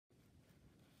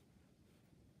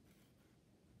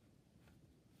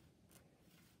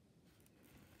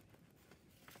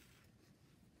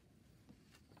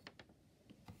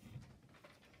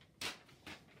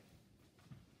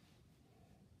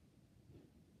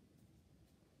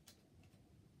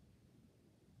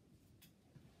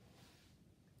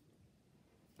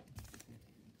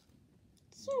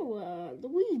So,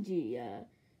 Luigi,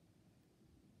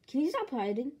 can you stop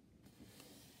hiding?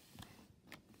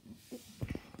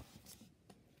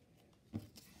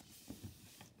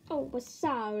 Oh,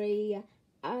 sorry.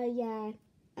 I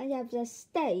have the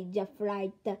stage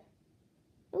fright.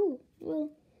 Oh, well,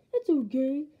 that's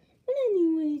okay. But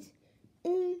anyways,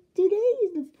 today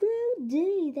is the proud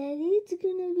day that it's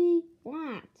gonna be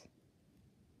what?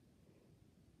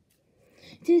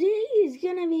 Today is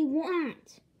gonna be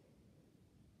what?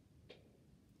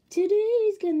 Today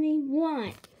is gonna be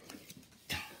what?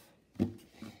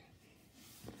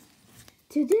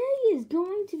 Today is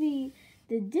going to be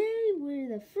the day where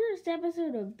the first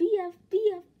episode of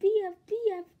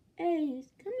BFBFBFBFA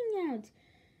is coming out.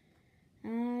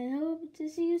 I hope to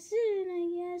see you soon, I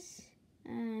guess.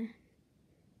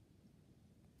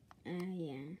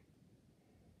 Yeah.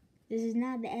 This is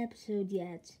not the episode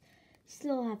yet.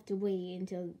 Still have to wait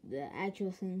until the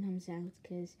actual thing comes out,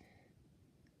 because...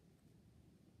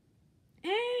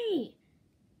 Hey!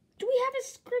 Do we have a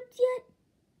script yet?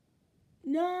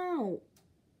 No!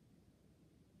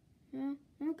 Oh,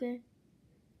 okay.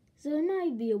 So it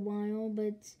might be a while,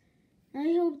 but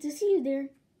I hope to see you there.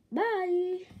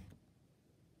 Bye!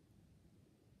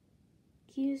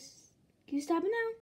 Can you stop it now?